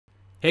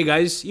Hey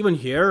guys, Ivan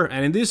here,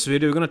 and in this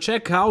video we're gonna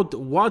check out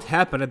what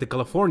happened at the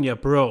California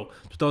Pro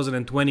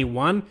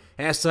 2021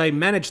 as I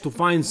managed to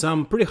find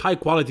some pretty high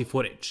quality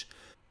footage.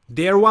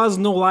 There was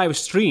no live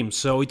stream,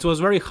 so it was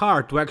very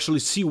hard to actually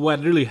see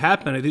what really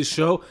happened at this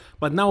show,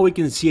 but now we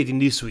can see it in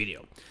this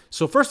video.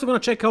 So first we're gonna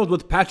check out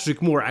what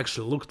Patrick Moore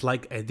actually looked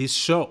like at this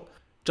show.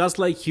 Just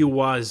like he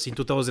was in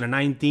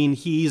 2019,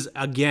 he is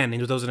again in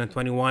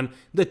 2021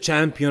 the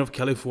champion of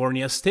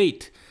California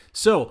State.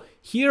 So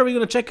here we're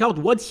gonna check out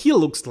what he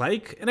looks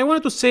like, and I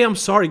wanted to say I'm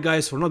sorry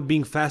guys for not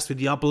being fast with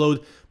the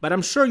upload, but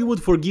I'm sure you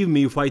would forgive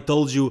me if I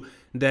told you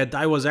that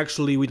I was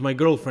actually with my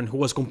girlfriend who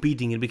was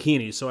competing in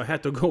bikini, so I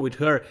had to go with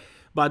her.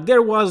 But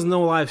there was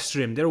no live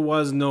stream, there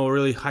was no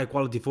really high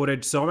quality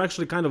footage, so I'm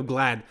actually kind of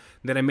glad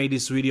that I made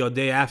this video a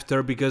day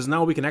after, because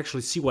now we can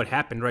actually see what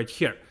happened right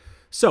here.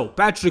 So,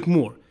 Patrick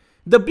Moore.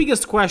 The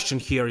biggest question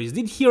here is,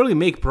 did he really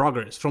make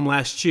progress from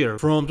last year,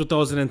 from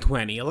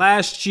 2020?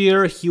 Last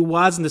year he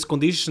wasn't as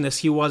conditioned as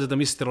he was at the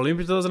Mr.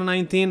 Olympia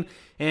 2019,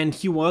 and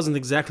he wasn't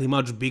exactly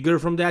much bigger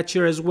from that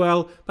year as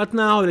well, but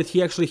now that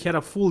he actually had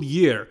a full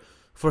year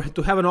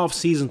to have an off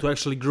season to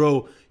actually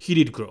grow, he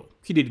did grow.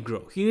 He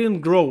didn't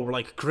grow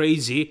like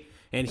crazy,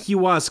 and he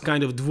was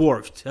kind of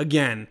dwarfed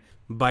again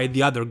by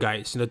the other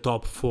guys in the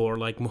top four,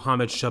 like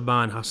Mohammed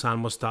Shaban,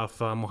 Hassan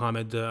Mostafa,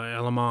 Mohammed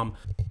El Imam.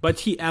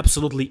 But he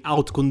absolutely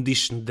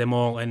out-conditioned them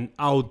all and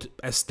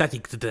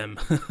out-aestheticed them,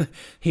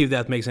 if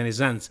that makes any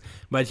sense.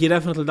 But he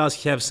definitely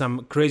does have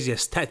some crazy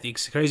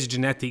aesthetics, crazy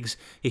genetics.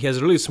 He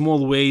has really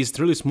small waist,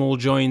 really small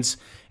joints,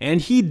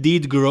 and he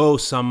did grow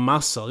some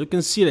muscle. You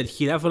can see that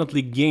he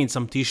definitely gained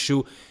some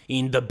tissue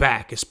in the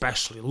back,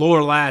 especially.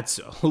 Lower lats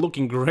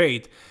looking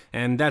great,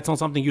 and that's not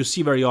something you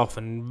see very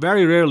often.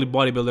 Very rarely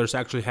bodybuilders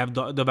actually have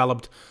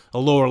developed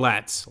lower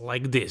lats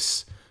like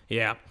this.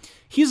 Yeah.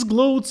 His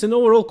glutes and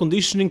overall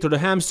conditioning to the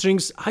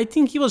hamstrings, I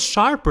think he was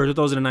sharper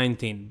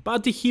 2019,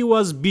 but he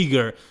was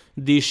bigger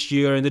this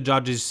year, and the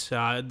judges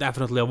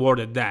definitely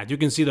awarded that. You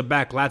can see the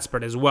back lat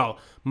spread as well,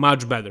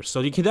 much better.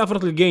 So he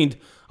definitely gained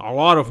a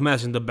lot of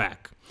mass in the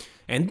back.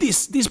 And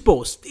this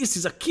pose, this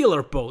is a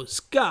killer pose.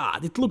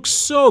 God, it looks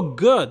so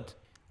good.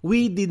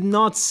 We did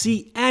not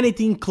see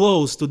anything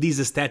close to these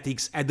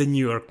aesthetics at the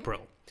New York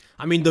Pro.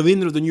 I mean, the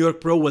winner of the New York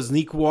Pro was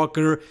Nick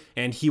Walker,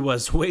 and he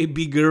was way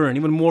bigger and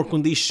even more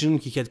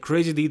conditioned. He had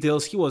crazy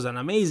details. He was an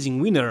amazing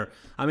winner.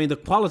 I mean, the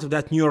quality of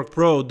that New York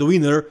Pro, the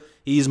winner,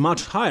 is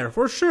much higher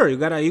for sure. You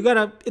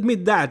gotta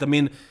admit that. I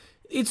mean,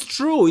 it's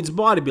true, it's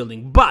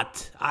bodybuilding,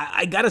 but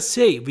I gotta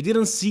say, we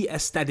didn't see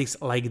aesthetics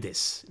like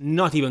this.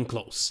 Not even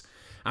close.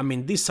 I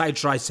mean, this side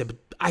tricep,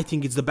 I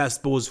think it's the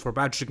best pose for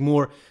Patrick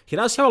Moore. He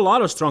does have a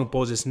lot of strong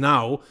poses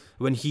now,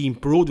 when he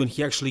improved, when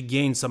he actually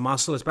gained some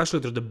muscle,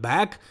 especially through the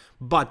back,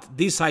 but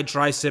this side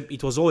tricep,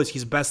 it was always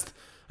his best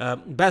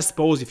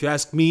pose, if you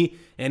ask me,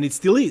 and it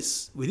still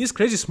is. With this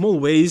crazy small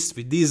waist,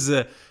 with these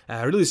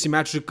really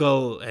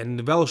symmetrical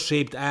and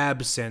well-shaped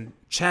abs, and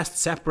chest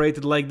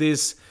separated like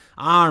this,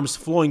 arms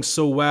flowing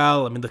so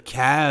well, I mean, the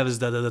calves,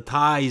 the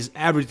thighs,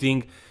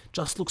 everything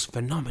just looks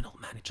phenomenal,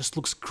 man. It just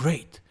looks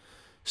great.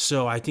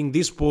 So I think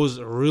this pose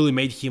really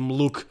made him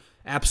look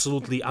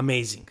absolutely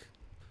amazing.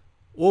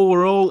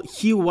 Overall,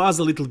 he was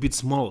a little bit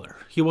smaller.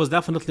 He was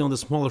definitely on the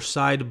smaller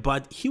side,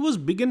 but he was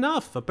big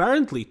enough,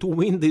 apparently, to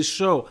win this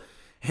show.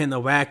 And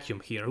a vacuum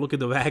here. Look at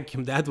the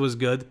vacuum, that was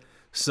good.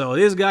 So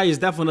this guy is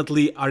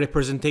definitely a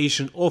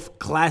representation of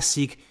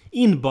classic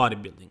in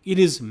bodybuilding. It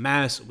is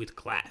mass with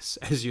class,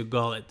 as you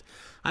call it.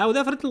 I would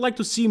definitely like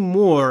to see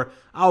more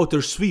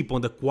outer sweep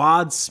on the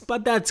quads,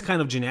 but that's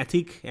kind of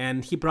genetic,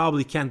 and he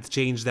probably can't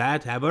change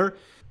that ever.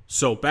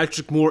 So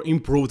Patrick Moore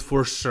improved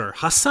for sure.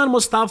 Hassan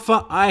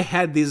Mostafa, I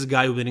had this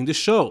guy winning the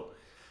show.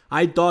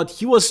 I thought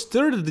he was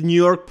third at the New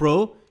York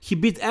Pro. He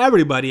beat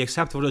everybody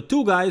except for the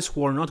two guys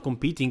who are not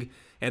competing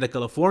at the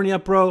California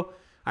Pro.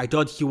 I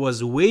thought he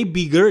was way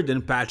bigger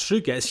than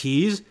Patrick, as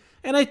he is,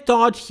 and I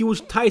thought he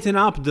would tighten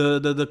up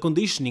the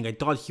conditioning. I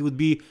thought he would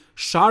be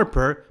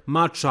sharper,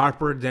 much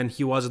sharper than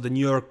he was at the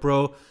New York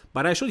Pro,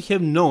 but I should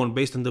have known,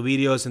 based on the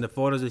videos and the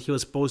photos that he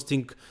was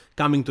posting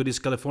coming to this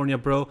California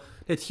Pro,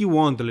 that he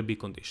won't really be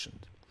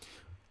conditioned.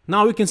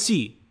 Now we can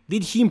see,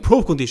 did he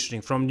improve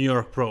conditioning from New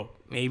York Pro?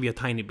 Maybe a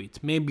tiny bit,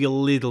 maybe a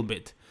little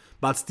bit,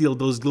 but still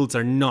those glutes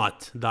are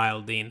not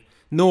dialed in,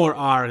 nor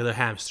are the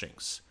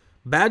hamstrings.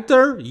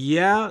 Better?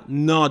 Yeah.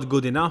 Not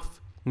good enough?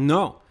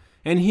 No.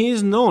 And he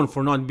is known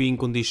for not being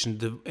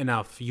conditioned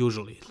enough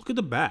usually. Look at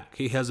the back,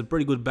 he has a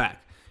pretty good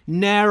back.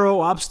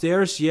 Narrow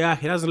upstairs, yeah,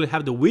 he doesn't really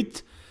have the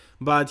width,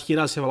 but he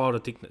does have a lot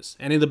of thickness.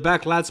 And in the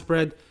back lat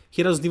spread,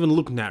 he doesn't even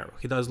look narrow,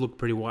 he does look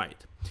pretty wide.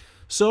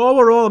 So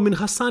overall, I mean,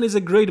 Hassan is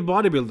a great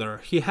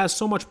bodybuilder. He has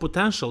so much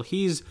potential.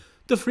 He's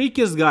the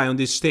freakiest guy on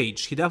this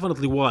stage, he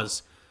definitely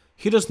was.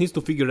 He just needs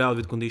to figure it out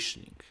with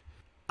conditioning.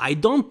 I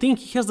don't think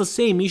he has the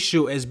same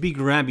issue as Big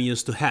Ramy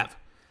used to have.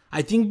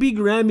 I think Big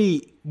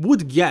Ramy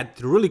would get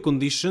really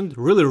conditioned,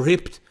 really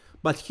ripped,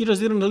 but he just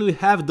didn't really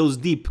have those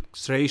deep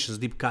striations,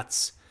 deep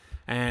cuts.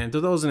 And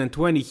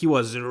 2020 he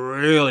was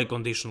really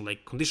conditioned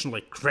like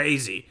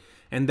crazy,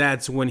 and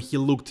that's when he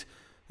looked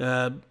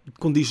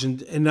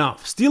conditioned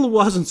enough. Still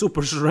wasn't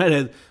super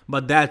shredded,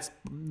 but that's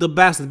the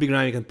best that Big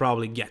Ramy can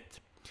probably get.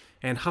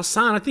 And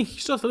Hassan, I think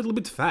he's just a little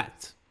bit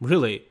fat,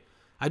 really.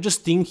 I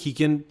just think he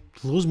can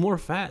lose more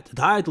fat,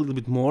 diet a little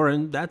bit more,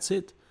 and that's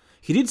it.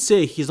 He did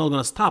say he's not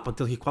gonna stop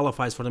until he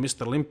qualifies for the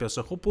Mr. Olympia,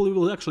 so hopefully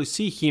we'll actually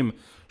see him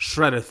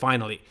shredded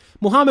finally.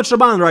 Mohamed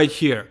Shaban right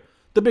here,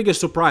 the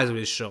biggest surprise of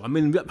this show. I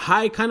mean,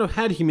 I kind of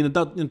had him in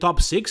the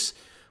top 6,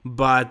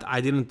 but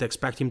I didn't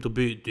expect him to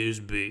be this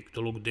big,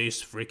 to look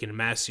this freaking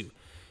massive.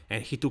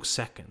 And he took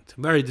second,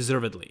 very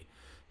deservedly.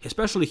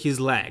 Especially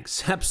his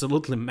legs,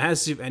 absolutely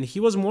massive, and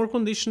he was more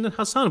conditioned than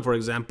Hassan, for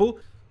example,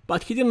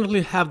 but he didn't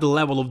really have the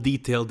level of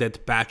detail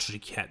that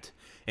Patrick had.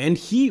 And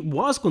he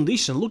was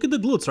conditioned. Look at the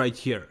glutes right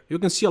here. You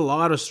can see a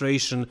lot of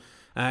striation,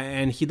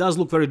 and he does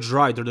look very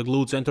dry to the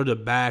glutes and to the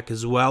back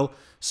as well.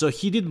 So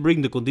he did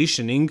bring the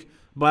conditioning,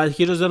 but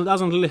he just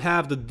doesn't really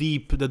have the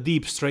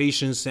deep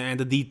striations and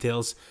the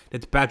details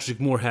that Patrick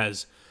Moore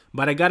has.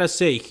 But I gotta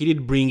say, he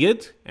did bring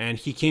it, and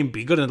he came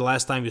bigger than the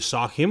last time we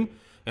saw him.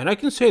 And I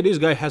can say this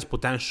guy has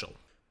potential.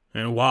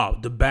 And wow,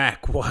 the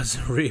back was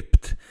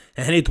ripped,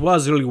 and it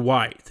was really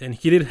wide, and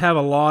he did have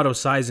a lot of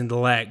size in the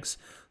legs.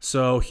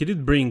 So he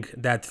did bring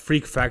that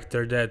freak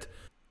factor that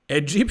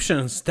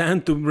Egyptians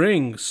tend to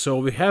bring. So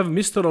we have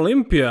Mr.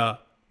 Olympia,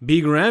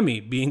 Big Ramy,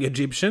 being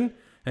Egyptian,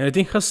 and I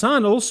think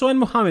Hassan also and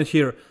Mohammed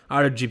here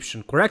are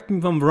Egyptian. Correct me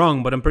if I'm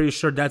wrong, but I'm pretty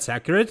sure that's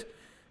accurate.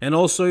 And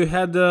also you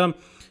had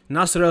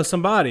Nasser El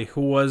Sambari,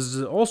 who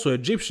was also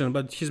Egyptian,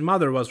 but his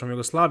mother was from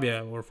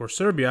Yugoslavia, or for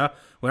Serbia,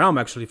 where I'm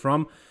actually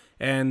from.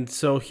 And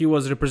so he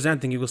was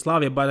representing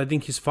Yugoslavia, but I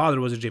think his father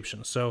was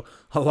Egyptian. So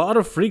a lot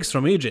of freaks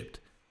from Egypt.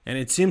 And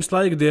it seems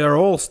like they are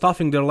all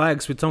stuffing their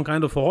legs with some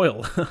kind of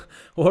oil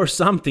or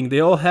something.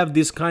 They all have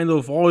this kind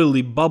of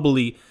oily,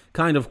 bubbly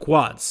kind of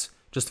quads.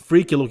 Just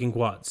freaky looking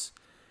quads.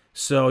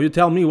 So you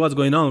tell me what's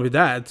going on with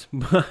that.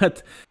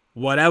 But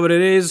whatever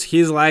it is,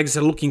 his legs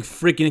are looking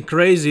freaking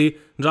crazy.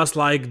 Just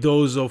like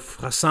those of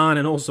Hassan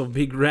and also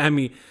Big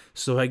Ramy.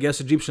 So I guess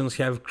Egyptians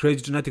have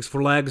crazy genetics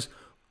for legs.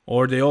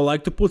 Or they all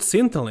like to put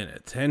Synthol in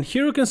it. And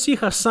here you can see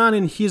Hassan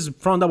in his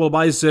front double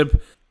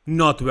bicep.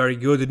 Not very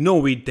good, no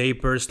weed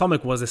taper,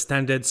 stomach was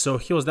extended, so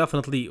he was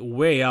definitely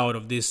way out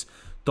of this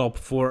top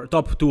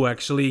 2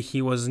 actually.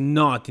 He was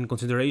not in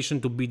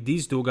consideration to beat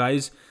these two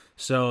guys.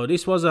 So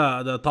this was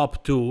the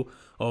top 2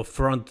 of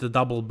front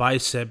double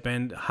bicep,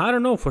 and I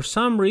don't know, for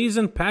some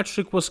reason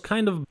Patrick was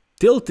kind of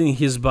tilting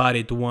his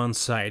body to one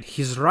side.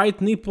 His right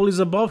nipple is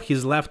above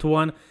his left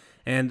one,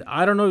 and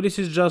I don't know if this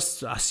is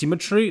just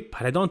asymmetry,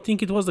 but I don't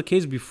think it was the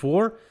case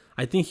before.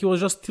 I think he was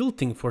just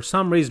tilting for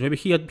some reason.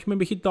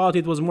 Maybe he thought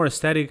it was more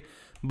aesthetic,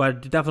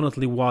 but it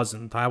definitely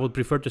wasn't. I would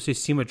prefer to see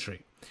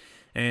symmetry.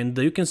 And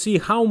you can see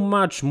how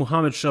much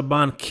Mohamed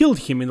Shaban killed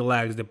him in the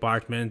legs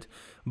department,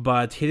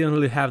 but he didn't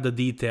really have the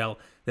detail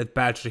that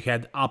Patrick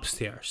had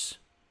upstairs.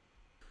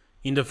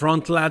 In the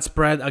front lat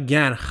spread,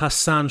 again,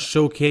 Hassan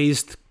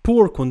showcased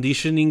poor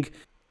conditioning.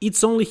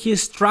 It's only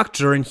his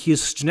structure and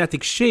his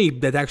genetic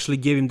shape that actually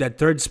gave him that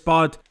third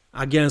spot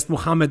against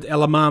Mohamed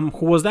El Amam,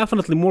 who was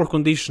definitely more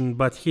conditioned,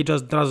 but he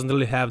just doesn't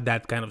really have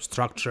that kind of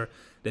structure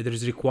that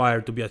is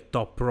required to be a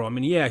top pro. I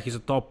mean, yeah, he's a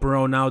top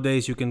pro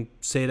nowadays, you can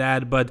say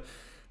that, but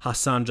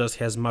Hassan just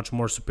has much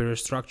more superior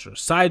structure.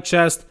 Side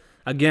chest,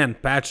 again,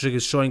 Patrick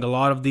is showing a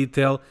lot of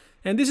detail,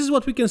 and this is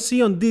what we can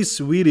see on this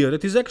video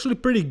that is actually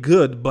pretty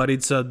good, but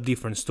it's a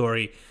different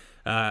story.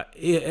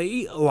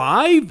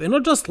 Live, and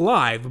not just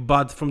live,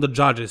 but from the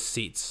judges'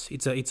 seats.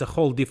 It's a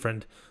whole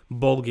different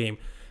ball game.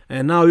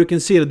 And now you can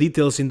see the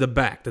details in the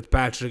back that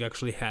Patrick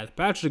actually had.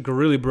 Patrick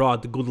really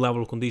brought good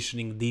level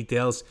conditioning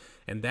details,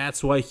 and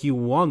that's why he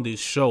won this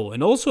show.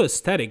 And also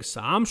aesthetics,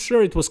 I'm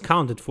sure it was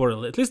counted for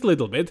at least a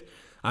little bit.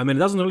 I mean, it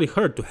doesn't really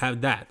hurt to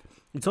have that.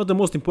 It's not the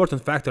most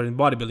important factor in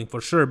bodybuilding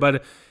for sure,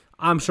 but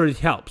I'm sure it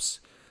helps.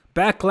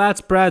 Back lat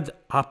spread,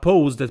 a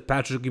pose that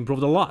Patrick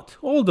improved a lot.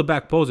 All the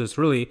back poses,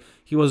 really,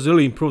 he was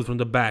really improved from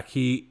the back.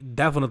 He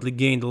definitely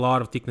gained a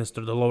lot of thickness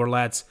to the lower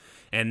lats.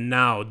 And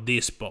now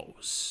this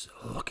pose.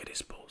 Look at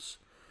this pose.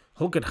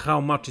 Look at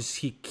how much is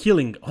he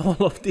killing all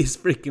of these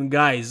freaking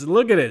guys.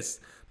 Look at this.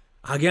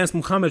 Against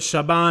Mohamed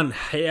Shaban,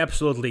 he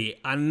absolutely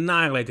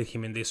annihilated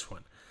him in this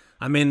one.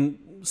 I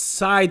mean,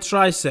 side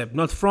tricep,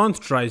 not front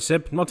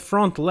tricep, not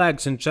front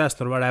legs and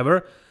chest or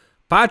whatever.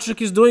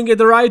 Patrick is doing it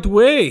the right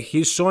way.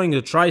 He's showing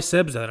the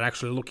triceps that are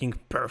actually looking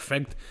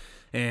perfect.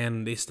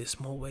 And this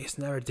small waist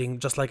and everything,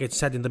 just like I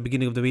said in the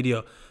beginning of the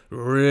video,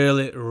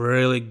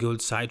 really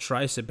good side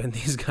tricep, and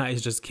these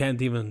guys just can't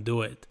even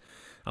do it.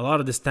 A lot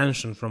of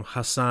distension from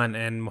Hassan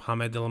and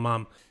Mohamed El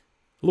Amam.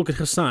 Look at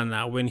Hassan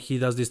now when he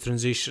does this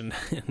transition.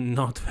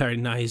 Not very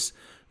nice.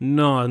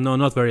 No,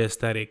 not very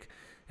aesthetic.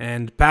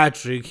 And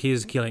Patrick,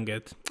 he's killing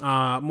it.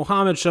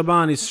 Mohamed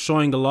Shaban is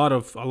showing a lot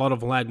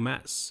of leg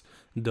mass,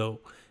 though.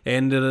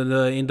 And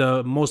in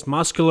the most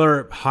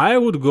muscular, I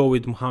would go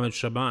with Mohamed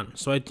Shaban.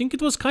 So I think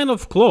it was kind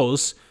of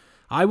close.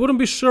 I wouldn't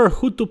be sure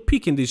who to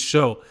pick in this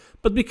show.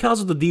 But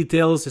because of the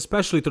details,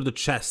 especially through the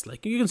chest,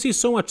 like you can see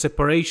so much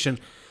separation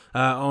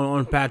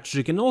on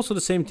Patrick. And also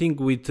the same thing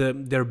with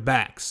their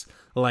backs.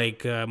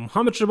 Like,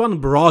 Mohamed Shaban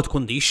brought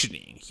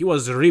conditioning. He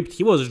was ripped,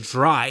 he was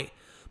dry,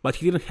 but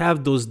he didn't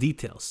have those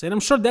details. And I'm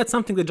sure that's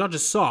something the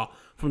judges saw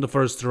from the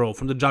first row,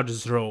 from the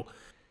judges' row.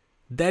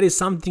 That is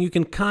something you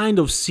can kind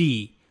of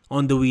see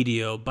on the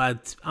video,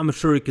 but I'm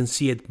sure you can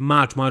see it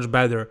much, much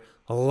better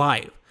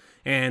live.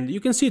 And you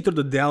can see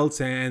through the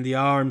delts and the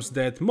arms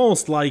that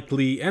most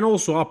likely, and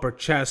also upper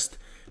chest,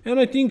 and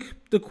I think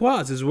the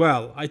quads as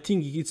well. I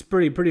think it's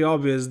pretty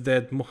obvious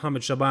that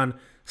Mohamed Shaban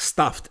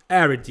stuffed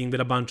everything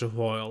with a bunch of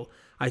oil.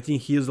 I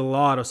think he used a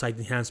lot of sight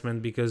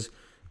enhancement because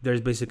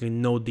there's basically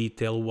no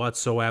detail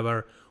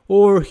whatsoever,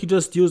 or he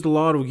just used a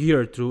lot of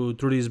gear through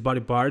these body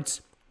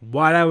parts.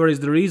 Whatever is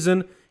the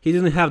reason, he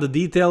didn't have the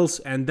details,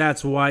 and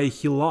that's why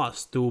he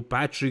lost to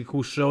Patrick,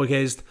 who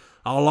showcased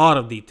a lot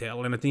of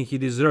detail, and I think he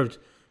deserved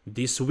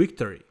this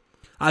victory.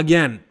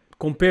 Again,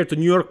 compared to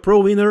New York Pro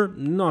winner,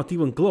 not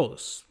even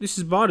close. This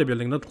is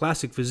bodybuilding, not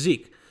classic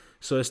physique.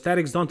 So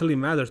aesthetics don't really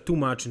matter too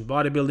much in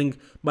bodybuilding,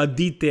 but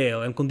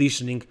detail and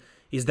conditioning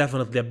is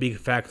definitely a big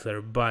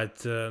factor.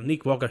 But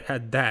Nick Walker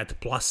had that,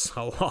 plus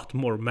a lot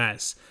more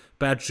mass.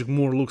 Patrick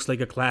Moore looks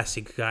like a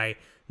classic guy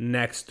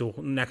next to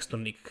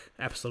Nick.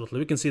 Absolutely,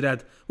 we can see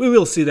that. We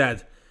will see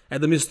that at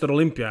the Mr.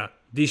 Olympia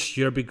this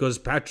year because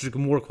Patrick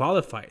Moore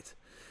qualified.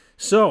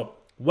 So,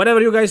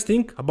 whatever you guys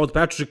think about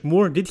Patrick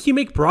Moore, did he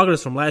make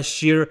progress from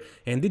last year,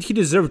 and did he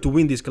deserve to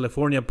win this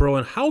California Pro,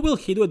 and how will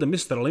he do at the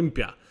Mr.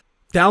 Olympia?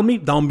 Tell me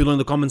down below in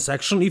the comment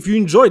section. If you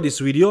enjoyed this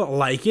video,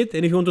 like it,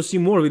 and if you want to see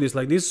more videos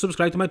like this,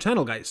 subscribe to my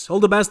channel, guys.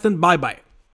 All the best and bye bye.